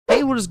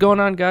what is going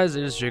on, guys?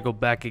 It is Jago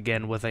back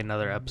again with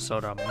another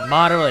episode of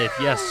Modern Life.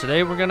 Yes,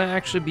 today we're gonna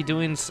actually be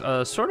doing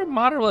a sort of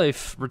Modern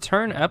Life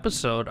return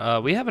episode.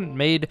 We haven't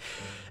made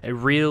a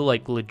real,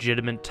 like,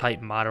 legitimate type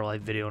Modern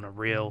Life video in a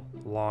real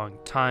long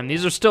time.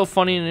 These are still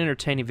funny and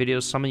entertaining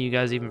videos. Some of you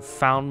guys even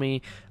found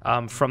me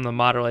from the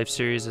Modern Life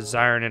series that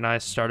Zyron and I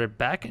started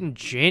back in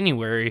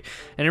January,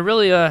 and it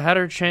really had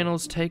our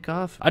channels take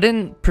off. I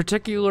didn't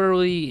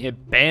particularly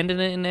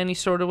abandon it in any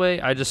sort of way.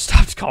 I just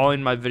stopped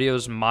calling my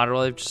videos Modern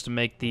Life just to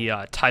make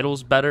the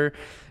titles better.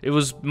 It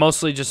was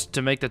mostly just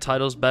to make the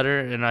titles better,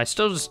 and I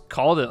still just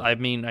called it,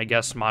 I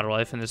guess, Modern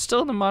Life, and it's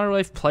still in the Modern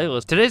Life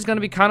playlist. Today's going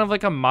to be kind of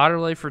like a Modern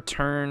Life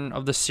return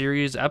of the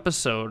series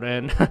episode,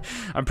 and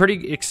I'm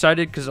pretty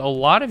excited because a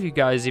lot of you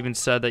guys even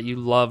said that you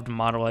loved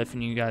Modern Life,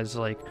 and you guys,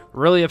 like,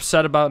 really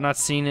upset about not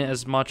seeing it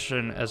as much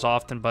and as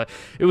often, but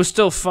it was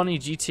still funny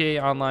GTA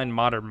Online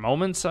modern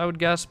moments, I would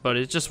guess, but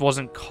it just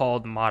wasn't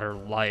called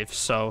Modern Life.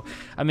 So,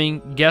 I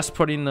mean, guess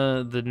putting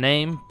the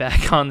name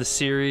back on the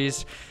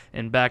series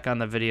and back on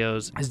the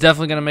videos is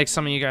definitely going to make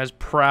some of you guys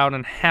proud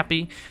and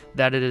happy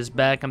that it is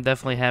back. I'm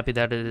definitely happy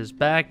that it is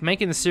back.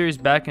 Making the series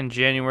back in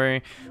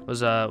January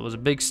was a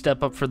big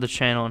step up for the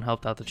channel and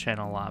helped out the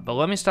channel a lot. But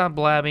let me stop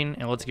blabbing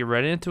and let's get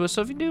right into it.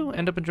 So if you do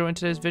end up enjoying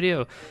today's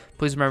video,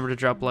 please remember to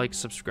drop a like,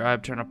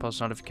 subscribe, turn on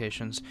post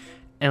notifications,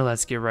 and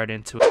let's get right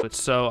into it.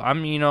 So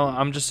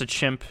I'm just a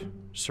chimp,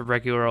 just a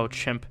regular old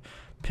chimp,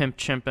 pimp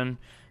chimpin',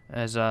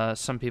 as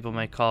some people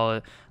may call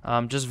it.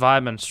 Just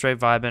vibing, straight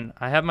vibing.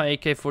 I have my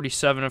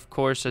AK-47, of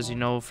course, as you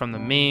know from the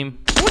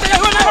meme.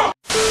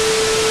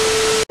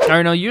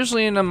 Alright, now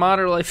usually in a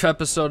Modern Life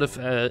episode, if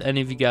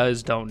any of you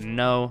guys don't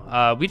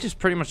know, we just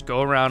pretty much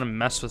go around and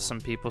mess with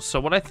some people. So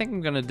what I think I'm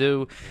gonna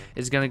do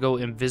is gonna go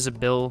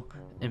invisible,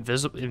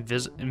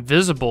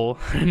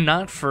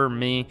 not for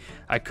me.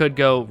 I could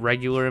go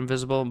regular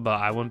invisible,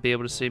 but I wouldn't be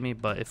able to see me.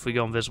 But if we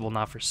go invisible,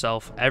 not for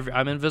self,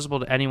 I'm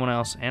invisible to anyone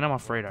else, and I'm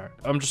off radar.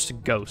 I'm just a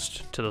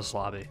ghost to this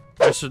lobby.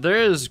 Alright, so there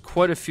is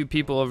quite a few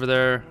people over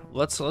there.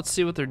 Let's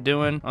see what they're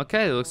doing.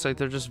 Okay, it looks like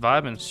they're just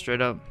vibing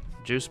straight up.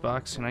 Juice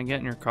box, can I get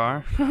in your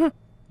car?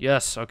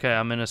 Yes, okay,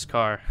 I'm in his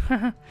car.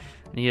 And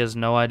he has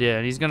no idea,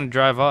 and he's gonna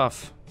drive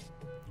off.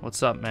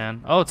 What's up,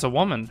 man? Oh, it's a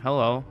woman.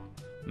 Hello,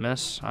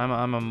 miss.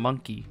 I'm a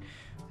monkey.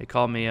 They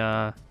call me,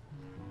 I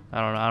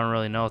don't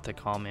really know what they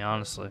call me,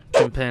 honestly.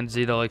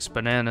 Chimpanzee that likes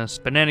bananas.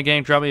 Banana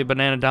gang, drop me a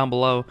banana down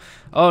below.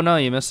 Oh, no,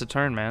 you missed a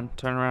turn, man.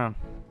 Turn around.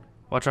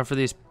 Watch out for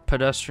these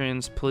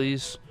pedestrians,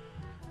 please.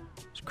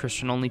 It's a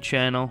Christian-only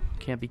channel.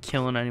 Can't be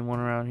killing anyone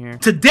around here.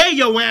 Today,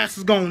 your ass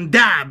is gonna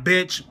die,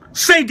 bitch.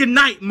 Say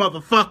goodnight,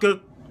 motherfucker.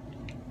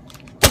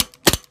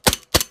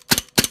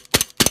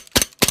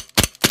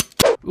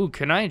 Ooh,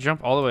 can I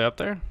jump all the way up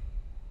there?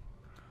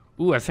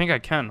 Ooh, I think I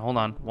can. Hold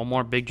on. One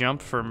more big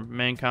jump for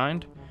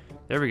mankind.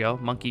 There we go.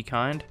 Monkey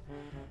kind.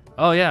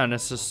 Oh, yeah, and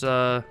it's this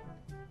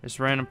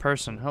random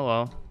person.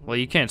 Hello. Well,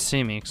 you can't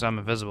see me because I'm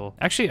invisible.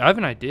 Actually, I have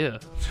an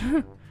idea.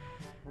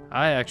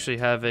 I actually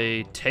have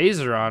a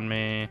taser on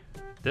me.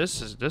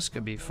 This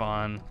could be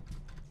fun.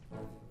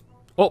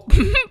 Oh.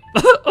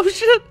 Oh,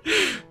 shit.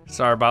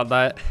 Sorry about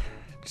that.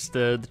 Just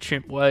the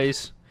chimp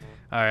ways.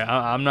 Alright,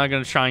 I'm not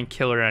going to try and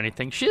kill her or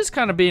anything. She is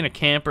kind of being a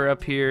camper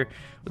up here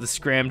with a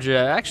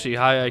scramjet. Actually,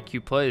 high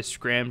IQ play,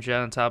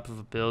 scramjet on top of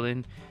a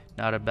building.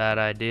 Not a bad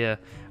idea.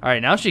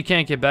 Alright, now she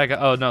can't get back.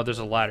 Oh, no, there's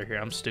a ladder here.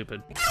 I'm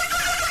stupid.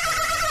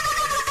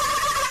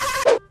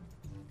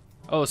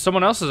 Oh,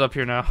 someone else is up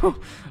here now.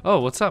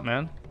 Oh, what's up,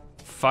 man?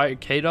 Fire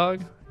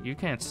K-Dog? You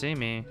can't see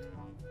me.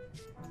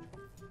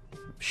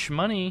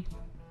 Shmoney.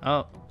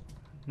 Oh,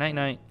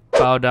 night-night.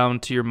 Bow down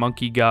to your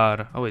monkey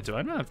god. Oh, wait, do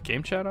I not have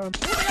game chat on?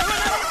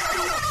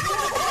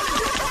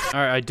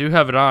 Alright, I do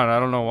have it on. I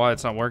don't know why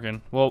it's not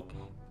working. Well,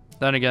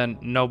 then again,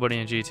 nobody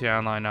in GTA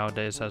Online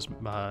nowadays has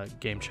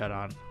game chat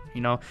on.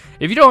 You know,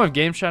 if you don't have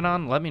game chat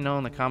on, let me know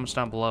in the comments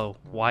down below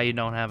why you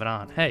don't have it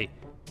on. Hey,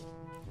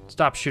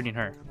 stop shooting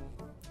her.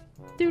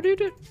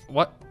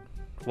 What?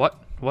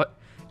 What? What?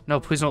 No,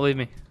 please don't leave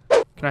me.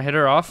 Can I hit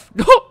her off?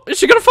 Oh, is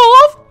she gonna fall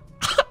off?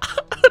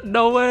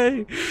 No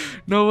way.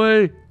 No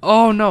way.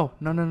 Oh, no.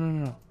 No, no,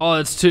 no, no. Oh,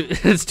 it's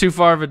too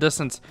far of a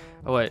distance.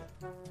 Oh, wait.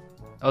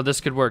 Oh,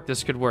 this could work.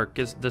 This could work.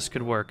 This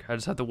could work. I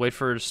just have to wait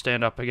for her to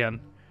stand up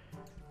again.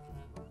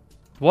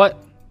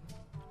 What?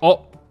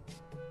 Oh.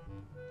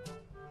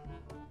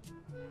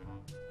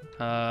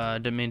 I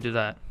didn't mean to do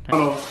that.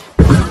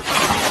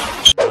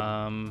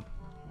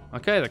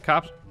 Okay, the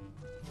cops.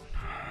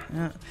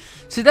 Yeah.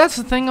 See, that's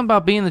the thing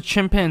about being the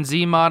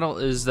chimpanzee model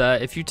is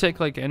that if you take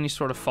like any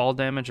sort of fall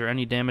damage or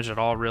any damage at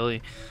all,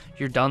 really,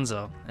 you're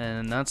donezo,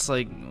 and that's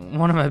like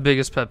one of my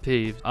biggest pet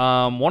peeves.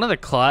 One of the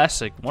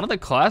classic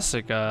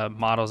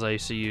models I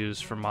used to use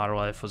for Modern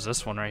Life was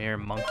this one right here,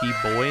 Monkey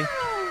Boy.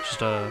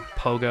 Just a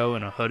pogo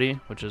and a hoodie,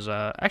 which is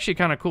actually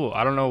kind of cool.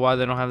 I don't know why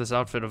they don't have this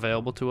outfit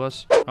available to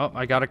us. Oh,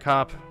 I got a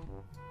cop.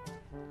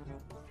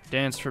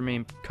 Dance for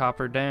me,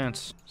 copper,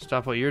 dance.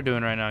 Stop what you're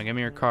doing right now. Give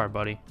me your car,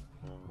 buddy.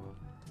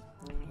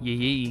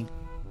 Yee.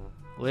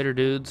 Later,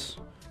 dudes.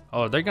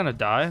 Oh, they're gonna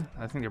die?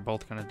 I think they're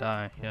both gonna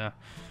die, yeah.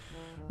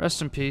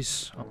 Rest in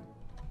peace. Oh.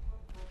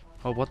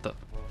 Oh, what the?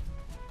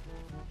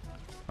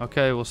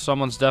 Okay, well,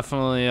 someone's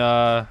definitely,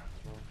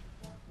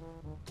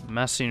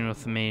 messing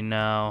with me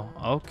now.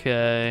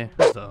 Okay.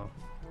 Though.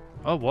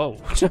 Oh, whoa.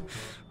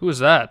 Who is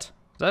that?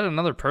 Is that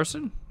another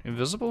person?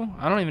 Invisible?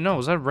 I don't even know.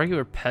 Was that a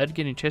regular ped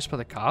getting chased by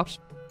the cops?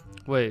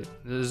 Wait,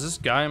 is this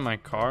guy in my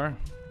car?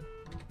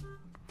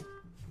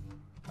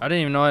 I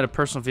didn't even know I had a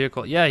personal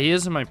vehicle. Yeah, he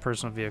is in my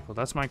personal vehicle.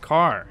 That's my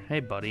car. Hey,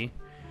 buddy.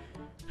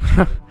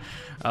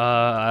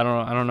 I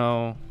don't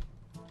know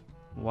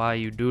why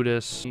you do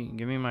this.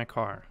 Give me my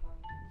car.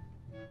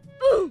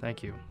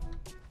 Thank you,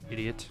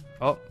 idiot.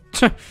 Oh,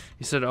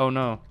 he said, "Oh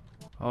no,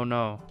 oh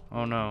no,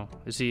 oh no."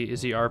 Is he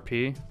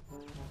RP?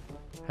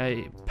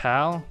 Hey,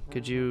 pal,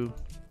 could you?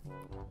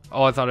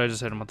 Oh, I thought I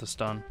just hit him with the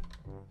stun.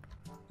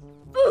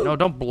 No,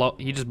 don't blow.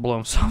 He just blew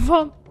himself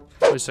up.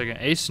 Wait a second.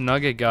 Ace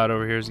Nugget God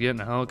over here is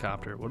getting a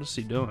helicopter. What is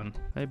he doing?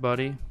 Hey,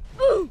 buddy.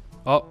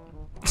 Oh,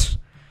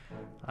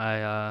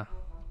 that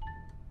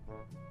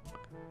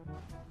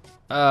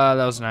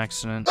was an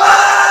accident.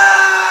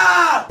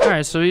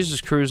 Alright, so he's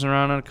just cruising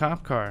around in a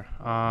cop car.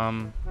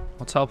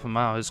 Let's help him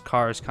out. His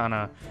car is kind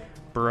of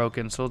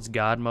broken, so let's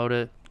God mode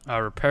it.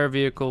 Repair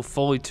vehicle,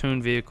 fully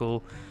tuned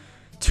vehicle.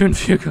 Tuned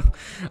vehicle.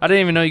 I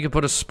didn't even know you could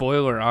put a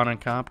spoiler on a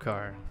cop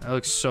car. That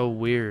looks so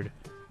weird.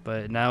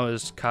 But now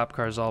his cop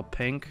car is all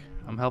pink.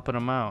 I'm helping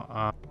him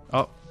out.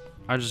 Oh,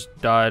 I just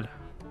died.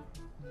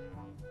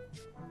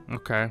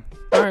 Okay.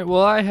 Alright,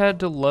 well, I had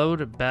to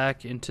load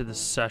back into the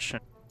session.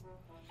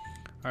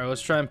 Alright,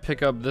 let's try and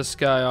pick up this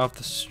guy off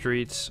the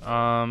streets.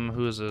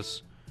 Who is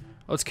this?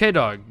 Oh, it's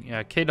K-Dog.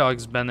 Yeah,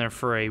 K-Dog's been there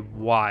for a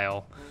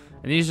while.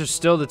 And these are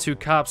still the two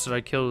cops that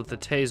I killed with the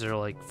taser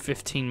like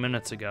 15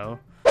 minutes ago.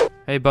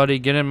 Hey, buddy,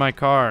 get in my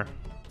car.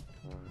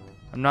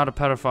 I'm not a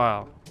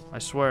pedophile. I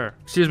swear.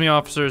 Excuse me,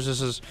 officers,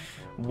 this is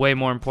way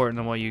more important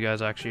than what you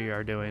guys actually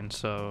are doing.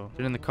 So,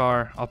 get in the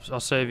car. I'll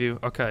save you.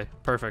 Okay,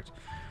 perfect.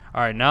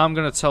 Alright, now I'm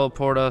gonna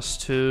teleport us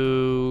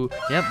to...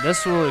 Yep,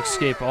 this will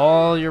escape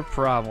all your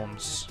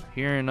problems.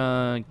 Here in,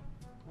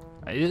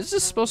 is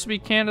this supposed to be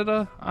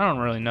Canada? I don't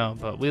really know,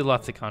 but we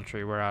left the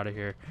country. We're out of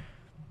here.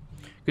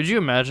 Could you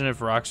imagine if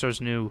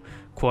Rockstar's new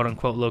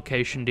quote-unquote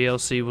location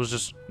DLC was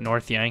just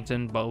North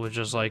Yankton, but with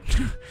just, like,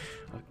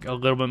 a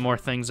little bit more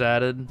things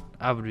added?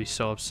 I would be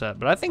so upset.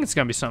 But I think it's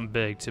gonna be something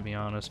big, to be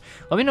honest.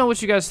 Let me know what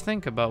you guys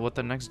think about what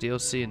the next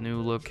DLC and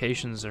new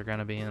locations are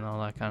gonna be and all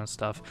that kind of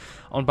stuff.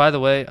 Oh, and by the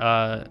way,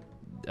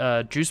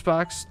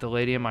 Juicebox, the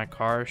lady in my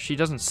car, she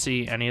doesn't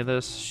see any of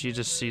this. She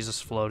just sees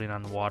us floating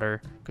on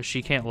water because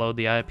she can't load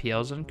the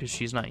IPLs in because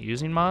she's not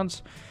using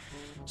mods.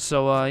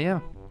 So,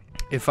 yeah.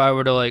 If I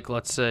were to, like,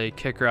 let's say,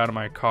 kick her out of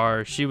my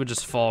car, she would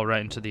just fall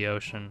right into the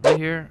ocean. Right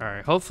here?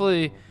 Alright,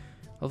 hopefully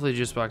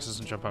Juicebox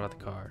doesn't jump out of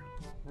the car.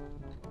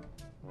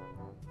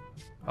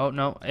 Oh,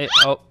 no.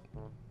 Oh.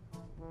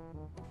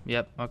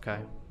 Yep, okay.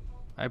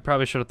 I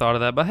probably should have thought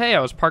of that, but hey, I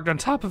was parked on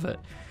top of it.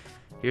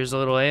 Here's a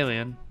little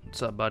alien.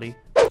 What's up, buddy?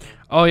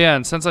 Oh, yeah,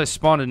 and since I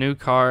spawned a new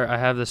car, I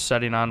have this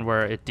setting on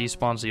where it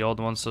despawns the old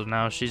one, so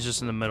now she's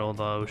just in the middle of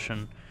the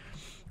ocean.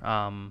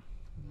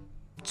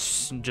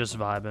 Just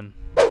vibing.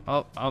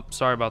 Oh,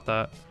 sorry about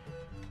that.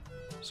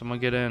 Someone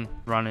get in.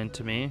 Run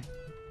into me.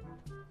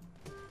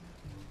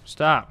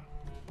 Stop.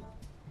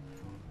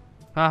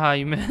 Haha,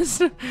 you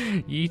missed.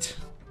 Yeet.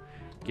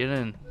 Get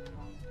in.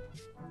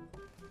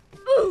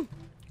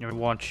 I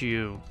want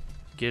you.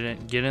 Get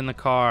in the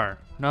car.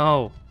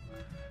 No.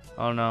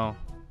 Oh no.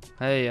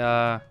 Hey,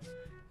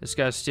 this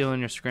guy's stealing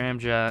your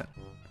scramjet.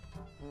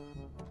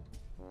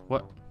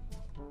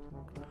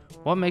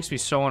 What makes me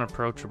so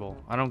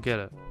unapproachable? I don't get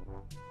it.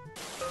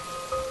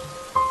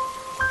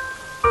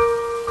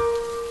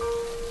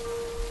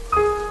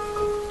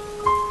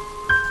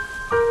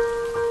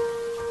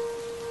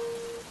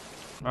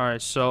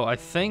 Alright, so I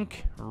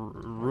think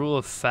rule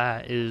of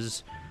fat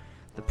is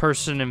the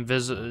person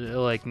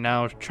like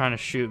now trying to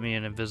shoot me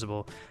and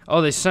invisible.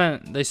 Oh, they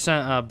sent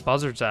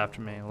buzzards after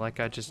me.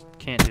 Like I just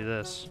can't do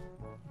this.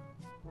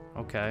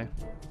 Okay,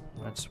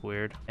 that's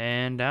weird.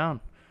 And down.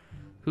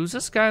 Who's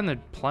this guy in the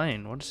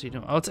plane? What is he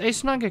doing? Oh, it's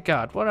Ace Nugget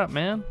God. What up,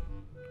 man?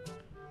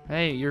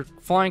 Hey, you're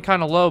flying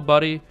kind of low,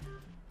 buddy.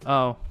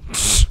 Oh,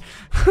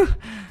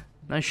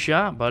 nice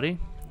shot, buddy.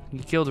 You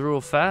killed rule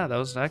of fat. That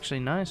was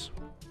actually nice.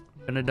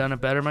 Couldn't have done it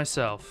better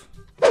myself.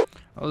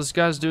 Oh, this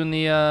guy's doing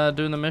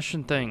the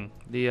mission thing.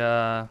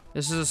 This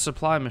is a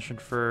supply mission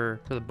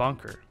for the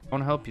bunker. I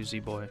want to help you,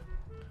 Z-boy.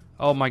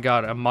 Oh my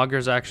God, a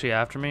mugger's actually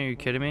after me. Are you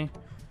kidding me?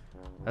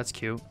 That's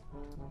cute.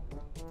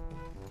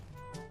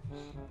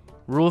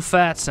 Rule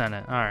fat sent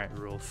it. All right,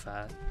 rule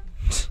fat.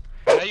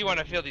 I know you want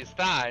to feel these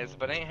thighs,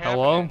 but ain't happening.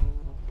 Hello?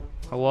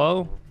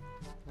 Hello?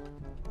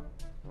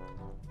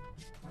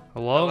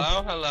 Hello?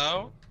 Hello?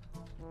 Hello?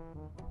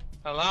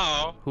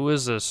 Hello? Who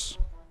is this?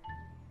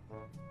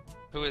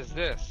 Who is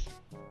this?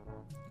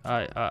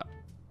 I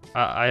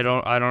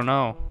don't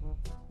know.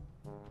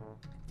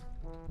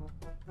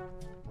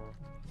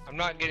 I'm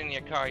not getting in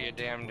your car, you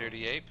damn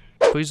dirty ape.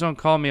 Please don't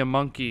call me a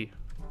monkey.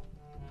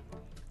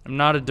 I'm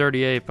not a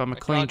dirty ape. I'm a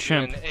clean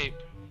chimp. An ape.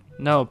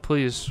 No,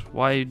 please.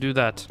 Why you do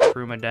that?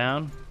 Threw me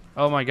down.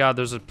 Oh my god,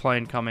 there's a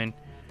plane coming.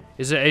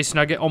 Is it Ace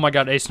Nugget? Oh my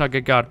god, Ace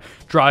Nugget, god.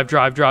 Drive,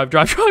 drive, drive,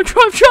 drive, drive,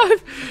 drive,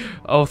 drive!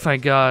 Oh,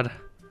 thank god.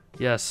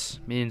 Yes,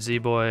 me and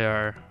Z-Boy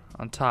are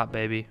on top,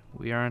 baby.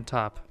 We are on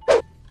top.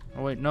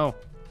 Oh wait, no.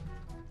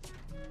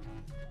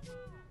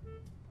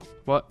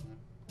 What?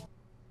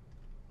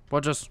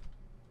 What just...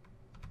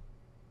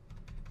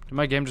 Did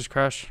my game just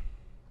crash?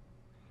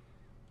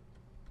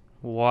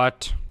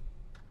 What?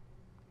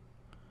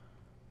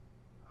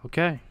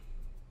 Okay.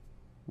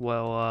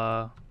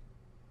 Well,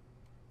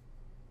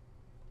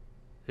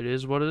 it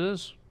is what it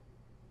is.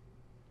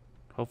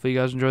 Hopefully you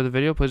guys enjoy the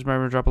video. Please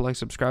remember to drop a like,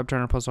 subscribe,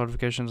 turn on post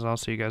notifications, and I'll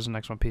see you guys in the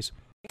next one. Peace.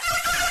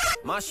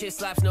 My shit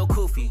slaps, no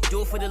koofy.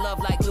 Do it for the love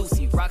like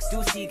Lucy. Rocks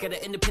Doocy, got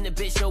an independent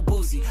bitch, no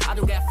boozy. I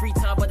don't got free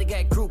time, but I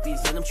got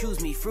groupies. Let them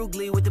choose me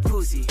frugally with the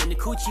pussy. And the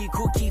coochie,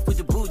 cool Keith with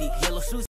the booty. Yellow Susie.